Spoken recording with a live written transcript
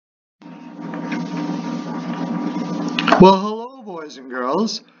Well, hello, boys and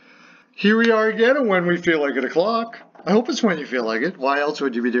girls. Here we are again, and when we feel like it o'clock. I hope it's when you feel like it. Why else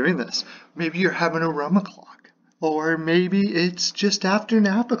would you be doing this? Maybe you're having a rum o'clock, or maybe it's just after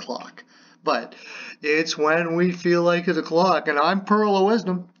nap o'clock. But it's when we feel like it o'clock, and I'm Pearl of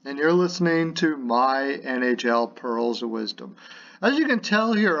Wisdom, and you're listening to my NHL Pearls of Wisdom. As you can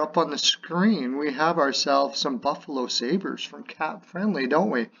tell here up on the screen, we have ourselves some Buffalo Sabres from Cap Friendly, don't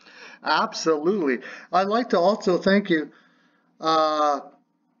we? Absolutely. I'd like to also thank you. I'd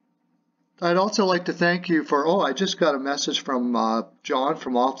also like to thank you for, I just got a message from John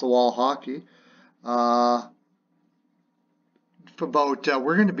from Off the Wall Hockey about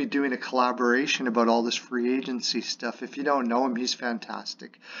we're going to be doing a collaboration about all this free agency stuff. If you don't know him, he's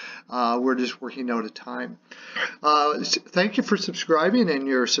fantastic. We're just working out a time. Thank you for subscribing, and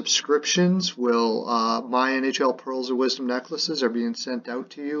your subscriptions will, my NHL Pearls of Wisdom necklaces are being sent out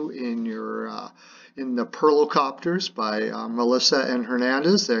to you in your in the Perlocopters by Melissa and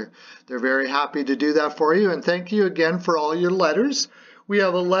Hernandez. They're very happy to do that for you, and thank you again for all your letters. We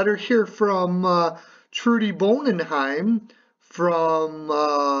have a letter here from Trudy Bonenheim from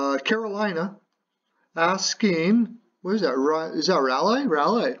Carolina, asking, what is that? Is that Raleigh?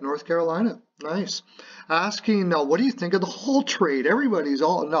 Raleigh, North Carolina. Nice. Asking, what do you think of the Hall trade? Everybody's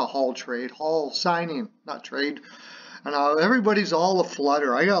all, not Hall trade, Hall signing, not trade. And everybody's all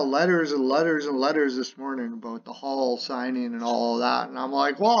aflutter. I got letters and letters and letters this morning about the Hall signing and all of that. And I'm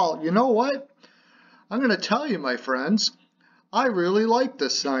like, well, you know what? I'm going to tell you, my friends, I really like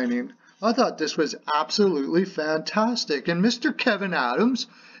this signing. I thought this was absolutely fantastic. And Mr. Kevin Adams,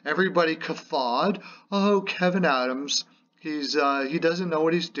 everybody guffawed. Oh, Kevin Adams, he doesn't know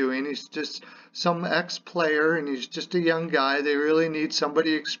what he's doing. He's just some ex-player, and he's just a young guy. They really need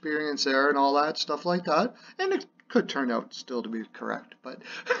somebody experienced there and all that stuff like that. And it could turn out still to be correct, but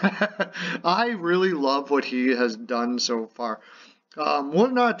I really love what he has done so far.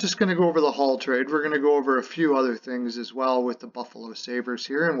 We're not just going to go over the Hall trade. We're going to go over a few other things as well with the Buffalo Sabres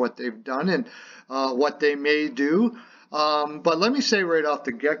here and what they've done and what they may do. But let me say right off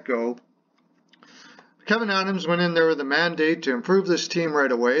the get-go, Kevin Adams went in there with a mandate to improve this team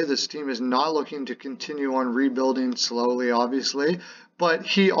right away. This team is not looking to continue on rebuilding slowly, obviously, but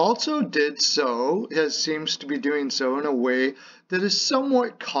he also did so, seems to be doing so in a way that is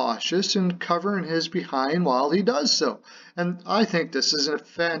somewhat cautious and covering his behind while he does so. And I think this is a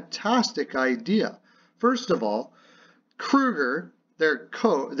fantastic idea. First of all, Kruger, their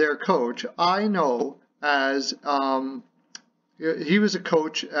coach, I know as he was a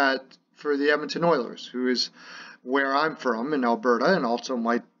coach for the Edmonton Oilers, who is where I'm from in Alberta, and also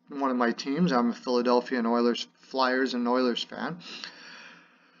one of my teams. I'm a Philadelphia and Oilers, Flyers and Oilers fan.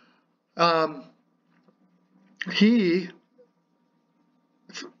 He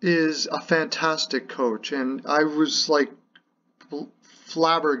is a fantastic coach, and I was like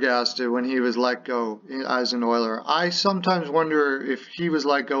flabbergasted when he was let go as an Oiler. I sometimes wonder if he was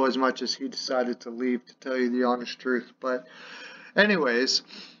let go as much as he decided to leave, to tell you the honest truth. But anyways,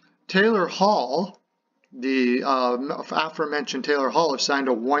 Taylor Hall, the aforementioned Taylor Hall, has signed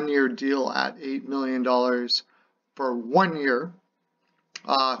a one-year deal at $8 million for 1 year.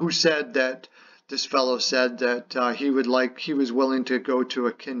 This fellow said that he was willing to go to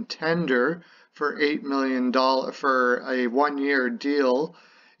a contender for $8 million for a 1 year deal,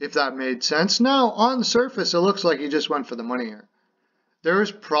 if that made sense. Now, on the surface, it looks like he just went for the money here.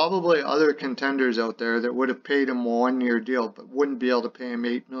 There's probably other contenders out there that would have paid him a 1 year deal, but wouldn't be able to pay him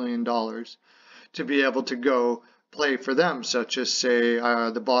 $8 million to be able to go play for them, such as, say,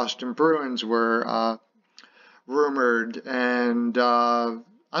 the Boston Bruins were rumored, and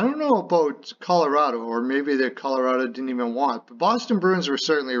I don't know about Colorado, or maybe that Colorado didn't even want, but Boston Bruins were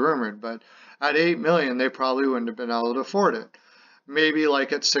certainly rumored, but at $8 million, they probably wouldn't have been able to afford it. Maybe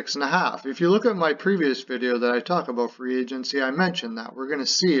like at 6.5. If you look at my previous video that I talk about free agency, I mentioned that. We're going to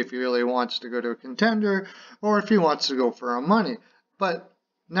see if he really wants to go to a contender or if he wants to go for our money. But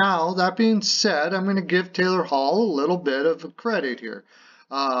now, that being said, I'm going to give Taylor Hall a little bit of a credit here.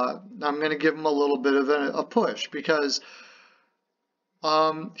 I'm going to give him a little bit of a push because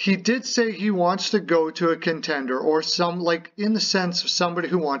he did say he wants to go to a contender, or in the sense of somebody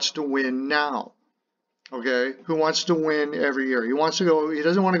who wants to win now. Okay, who wants to win every year. He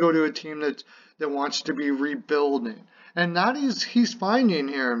doesn't want to go to a team that wants to be rebuilding. And that is, he's finding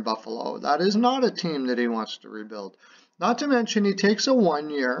here in Buffalo, that is not a team that he wants to rebuild. Not to mention, he takes a 1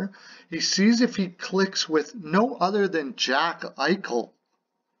 year. He sees if he clicks with no other than Jack Eichel.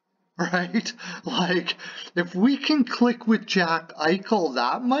 Right? Like, if we can click with Jack Eichel,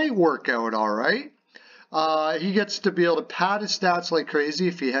 that might work out all right. He gets to be able to pad his stats like crazy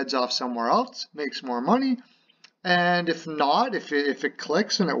if he heads off somewhere else, makes more money. And if not, if it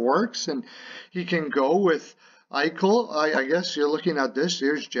clicks and it works and he can go with Eichel, I guess you're looking at this.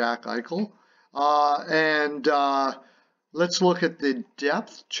 Here's Jack Eichel. And let's look at the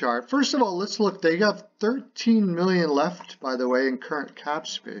depth chart. First of all, let's look. They got 13 million left, by the way, in current cap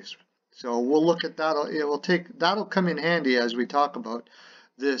space. So we'll look at that. That'll come in handy as we talk about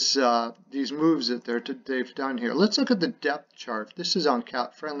this these moves that they've done here. Let's look at the depth chart. This is on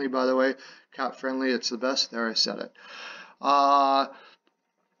Cap Friendly, by the way. Cap Friendly, it's the best. There, I said it.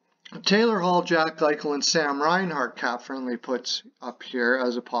 Taylor Hall, Jack Eichel, and Sam Reinhart, Cap Friendly puts up here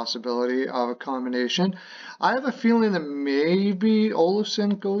as a possibility of a combination. I have a feeling that maybe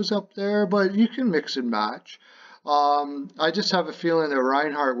Olofsson goes up there, but you can mix and match. I just have a feeling that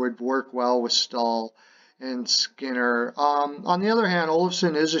Reinhart would work well with Stahl and Skinner. On the other hand,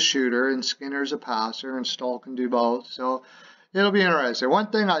 Olofsson is a shooter and Skinner's a passer, and Stahl can do both. So it'll be interesting. One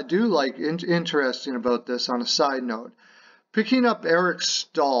thing I do like interesting about this, on a side note, picking up Eric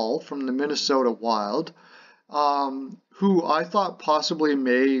Stahl from the Minnesota Wild, who I thought possibly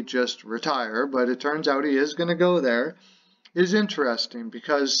may just retire, but it turns out he is going to go there, is interesting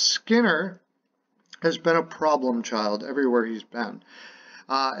because Skinner has been a problem child everywhere he's been.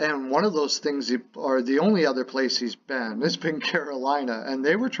 And one of those things, or the only other place he's been, has been Carolina. And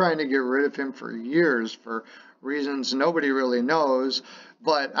they were trying to get rid of him for years for reasons nobody really knows.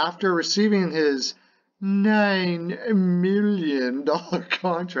 But after receiving his $9 million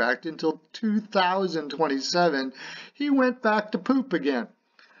contract until 2027, he went back to poop again.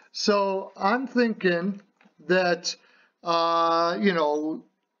 So I'm thinking that,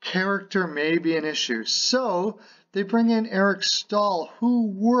 character may be an issue. So they bring in Eric Stahl,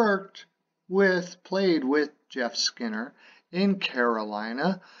 who played with Jeff Skinner in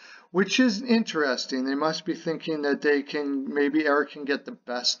Carolina, which is interesting. They must be thinking that maybe Eric can get the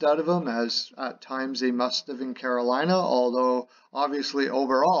best out of him, as at times they must have in Carolina, although obviously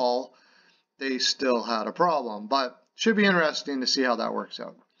overall they still had a problem. But should be interesting to see how that works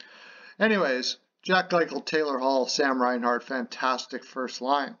out. Anyways, Jack Eichel, Taylor Hall, Sam Reinhart, fantastic first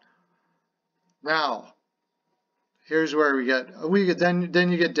line. Now, here's where we get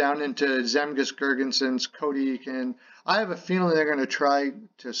then you get down into Zemgus Girgensons, Cody Eakin. I have a feeling they're going to try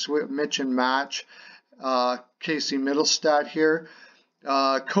to mix and match Casey Middlestat here.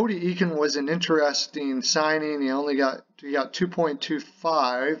 Cody Eakin was an interesting signing. He got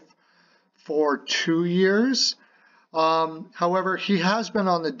 2.25 for 2 years. However, he has been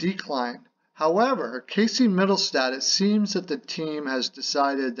on the decline. However, Casey Middlestat, it seems that the team has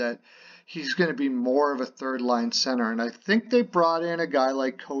decided that he's going to be more of a third-line center. And I think they brought in a guy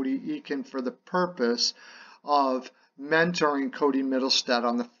like Cody Eakin for the purpose of mentoring Cody Middlestat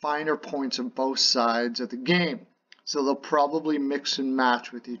on the finer points of both sides of the game. So they'll probably mix and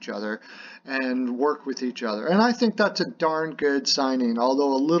match with each other and work with each other. And I think that's a darn good signing,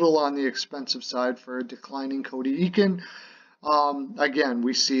 although a little on the expensive side for a declining Cody Eakin. Again,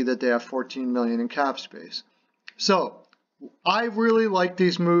 we see that they have $14 million in cap space. So I really like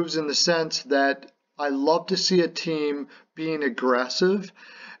these moves in the sense that I love to see a team being aggressive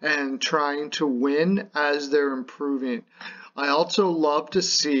and trying to win as they're improving. I also love to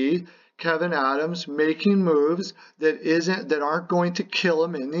see Kevin Adams making moves that aren't going to kill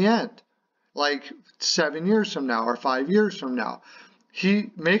him in the end, like 7 years from now or 5 years from now. He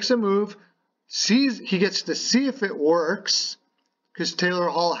makes a move, he gets to see if it works, because Taylor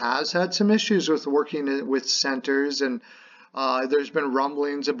Hall has had some issues with working with centers, and there's been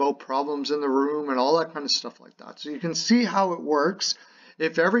rumblings about problems in the room and all that kind of stuff like that. So you can see how it works.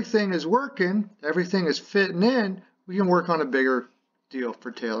 If everything is working, everything is fitting in, we can work on a bigger deal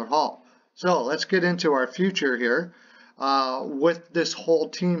for Taylor Hall. So let's get into our future here with this whole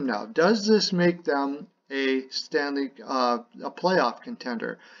team now. Does this make them a playoff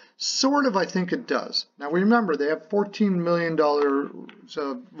contender? Sort of, I think it does. Now remember, they have $14 million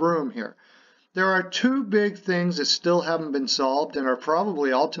room here. There are two big things that still haven't been solved and are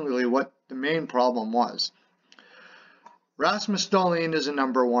probably ultimately what the main problem was. Rasmus Dahlin is a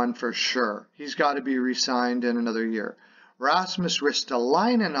number one for sure. He's got to be re-signed in another year. Rasmus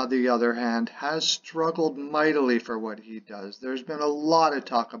Ristolainen, on the other hand, has struggled mightily for what he does. There's been a lot of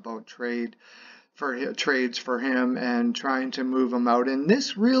talk about trades for him and trying to move him out, and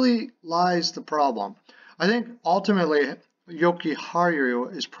this really lies the problem. I think ultimately Joki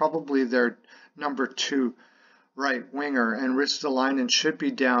Harju is probably their number two right winger, and Ristolainen should be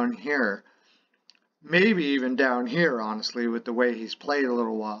down here. Maybe even down here, honestly, with the way he's played a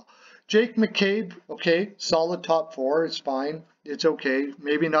little while. Jake McCabe, okay, solid top four, it's fine. It's okay.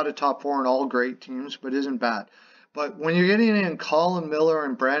 Maybe not a top four in all great teams, but isn't bad. But when you're getting in Colin Miller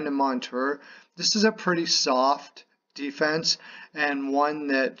and Brandon Montour, this is a pretty soft defense and one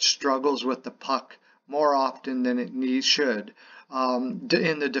that struggles with the puck more often than it should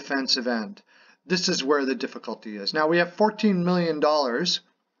in the defensive end. This is where the difficulty is. Now we have $14 million,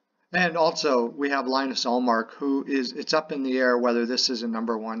 and also we have Linus Ullmark, who is, it's up in the air whether this is a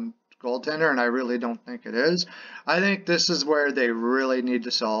 #1 goaltender, and I really don't think it is. I think this is where they really need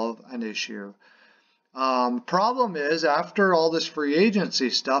to solve an issue. Problem is, after all this free agency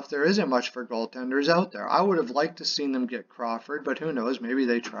stuff, there isn't much for goaltenders out there. I would have liked to seen them get Crawford, but who knows, maybe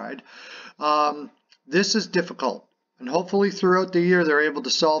they tried. This is difficult, and hopefully throughout the year they're able to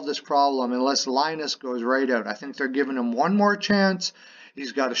solve this problem unless Linus goes right out. I think they're giving him one more chance.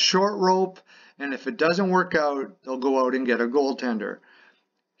 He's got a short rope, and if it doesn't work out, they'll go out and get a goaltender.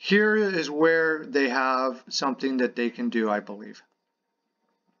 Here is where they have something that they can do, I believe.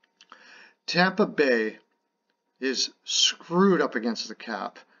 Tampa Bay is screwed up against the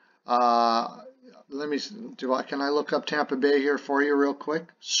cap. Let me can I look up Tampa Bay here for you real quick?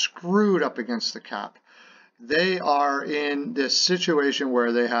 Screwed up against the cap. They are in this situation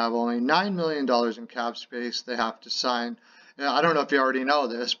where they have only $9 million in cap space. They have to sign. I don't know if you already know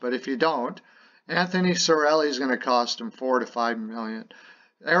this, but if you don't, Anthony Cirelli is going to cost them $4 to $5 million.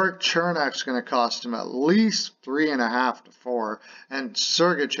 Eric Chernak's going to cost him at least $3.5 to $4, and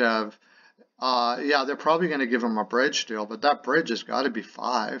Sergachev, yeah, they're probably going to give him a bridge deal, but that bridge has got to be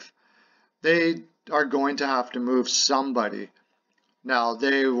 $5. They are going to have to move somebody. Now,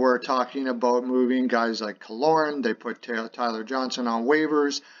 they were talking about moving guys like Killorn. They put Tyler Johnson on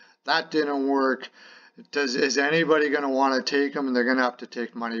waivers. That didn't work. Is anybody going to want to take him, and they're going to have to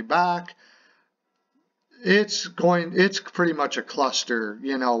take money back? It's pretty much a cluster,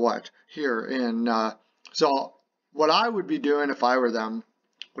 you know what, here in, so what I would be doing if I were them,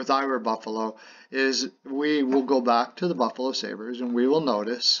 if I were Buffalo, is we will go back to the Buffalo Sabres, and we will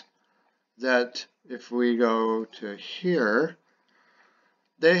notice that if we go to here,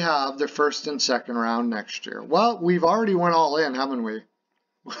 they have their first and second round next year. Well, we've already went all in, haven't we?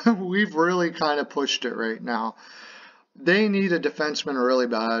 We've really kind of pushed it right now. They need a defenseman really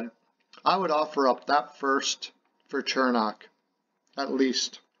bad. I would offer up that first for Cernak, at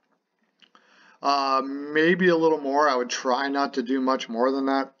least. Maybe a little more. I would try not to do much more than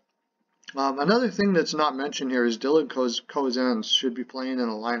that. Another thing that's not mentioned here is Dylan Cozens should be playing in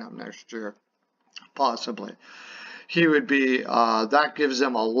a lineup next year, possibly. He would be, that gives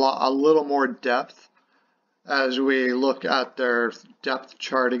them a little more depth. As we look at their depth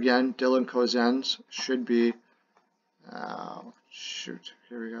chart again, Dylan Cozens should be, shoot,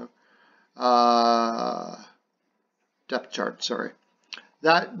 here we go. Depth chart, sorry.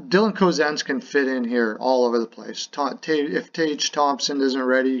 That Dylan Cozens can fit in here all over the place. If Tage Thompson isn't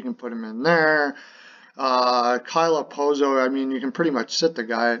ready, you can put him in there. Kyle Pozo, I mean, you can pretty much sit the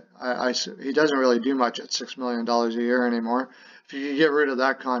guy. He doesn't really do much at $6 million a year anymore. If you could get rid of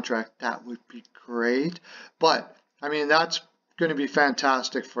that contract, that would be great. But, I mean, that's going to be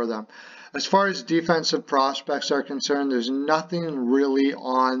fantastic for them. As far as defensive prospects are concerned, there's nothing really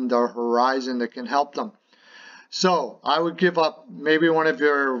on the horizon that can help them. So I would give up maybe one of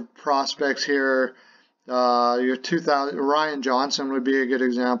your prospects here. Your 2000 Ryan Johnson would be a good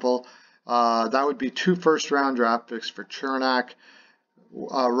example. That would be 2 first-round draft picks for Cernak,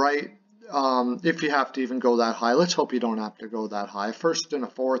 right? If you have to even go that high. Let's hope you don't have to go that high. 1st and a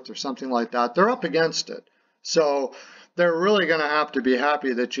 4th or something like that. They're up against it. So they're really going to have to be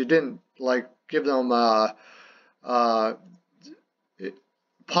happy that you didn't like give them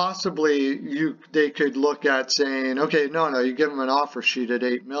possibly they could look at saying, okay, no, you give them an offer sheet at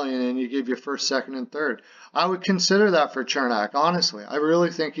 $8 million and you give your 1st, 2nd, and 3rd. I would consider that for Cernak, honestly. I really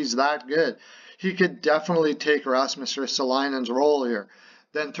think he's that good. He could definitely take Rasmus Ristolainen's role here.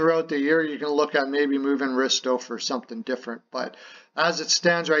 Then throughout the year, you can look at maybe moving Risto for something different. But as it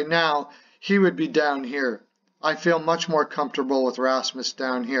stands right now, he would be down here. I feel much more comfortable with Rasmus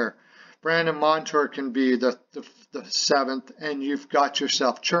down here. Brandon Montour can be the 7th, and you've got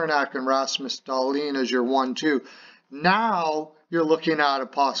yourself Cernak and Rasmus Dahlin as your 1-2. Now you're looking at a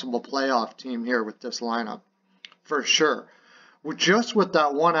possible playoff team here with this lineup, for sure. Just with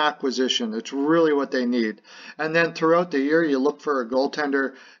that one acquisition, it's really what they need. And then throughout the year, you look for a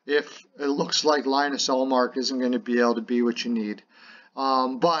goaltender if it looks like Linus Ullmark isn't going to be able to be what you need.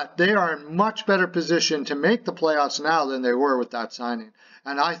 But they are in much better position to make the playoffs now than they were with that signing.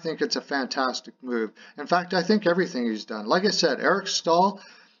 And I think it's a fantastic move. In fact, I think everything he's done. Like I said, Eric Stahl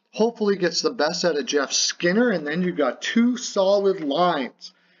hopefully gets the best out of Jeff Skinner, and then you've got 2 solid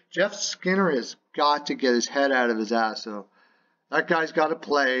lines. Jeff Skinner has got to get his head out of his ass, though. That guy's got to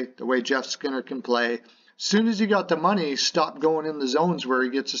play the way Jeff Skinner can play. soon as he got the money, he stopped going in the zones where he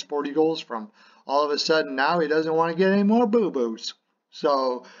gets his 40 goals from. All of a sudden now he doesn't want to get any more boo-boos.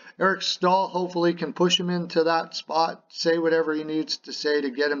 So Eric Stahl hopefully can push him into that spot, say whatever he needs to say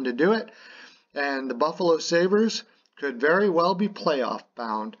to get him to do it. And the Buffalo Sabres could very well be playoff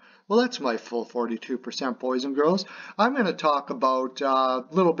bound. Well, that's my full 42%, boys and girls. I'm going to talk about a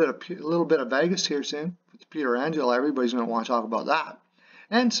little bit of Vegas here soon. It's Peter Angelo. Everybody's going to want to talk about that.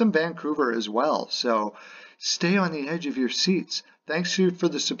 And some Vancouver as well. So stay on the edge of your seats. Thanks to you for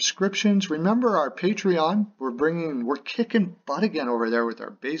the subscriptions. Remember our Patreon. We're kicking butt again over there with our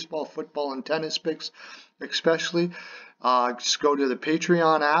baseball, football, and tennis picks, especially. Just go to the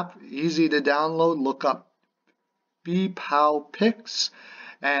Patreon app, easy to download. Look up BPOW Picks,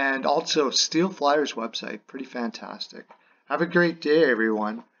 and also Steel Flyers website. Pretty fantastic. Have a great day,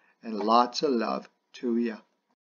 everyone, and lots of love to ya.